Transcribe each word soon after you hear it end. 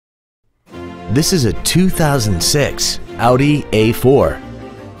This is a 2006 Audi A4.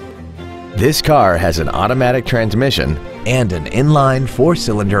 This car has an automatic transmission and an inline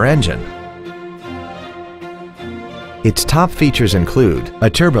 4-cylinder engine. Its top features include a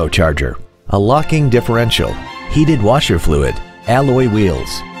turbocharger, a locking differential, heated washer fluid, alloy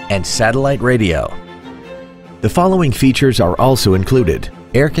wheels, and satellite radio. The following features are also included: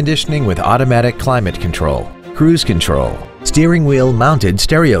 air conditioning with automatic climate control, cruise control, steering wheel mounted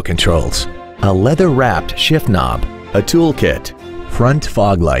stereo controls, a leather-wrapped shift knob, a toolkit, front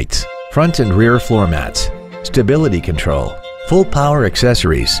fog lights, front and rear floor mats, stability control, full power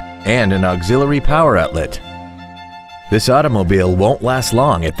accessories, and an auxiliary power outlet. This automobile won't last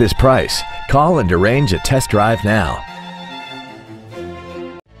long at this price. Call and arrange a test drive now.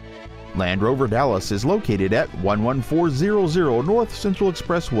 Land Rover Dallas is located at 11400 North Central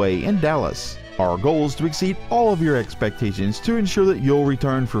Expressway in Dallas. Our goal is to exceed all of your expectations to ensure that you'll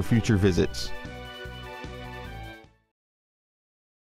return for future visits.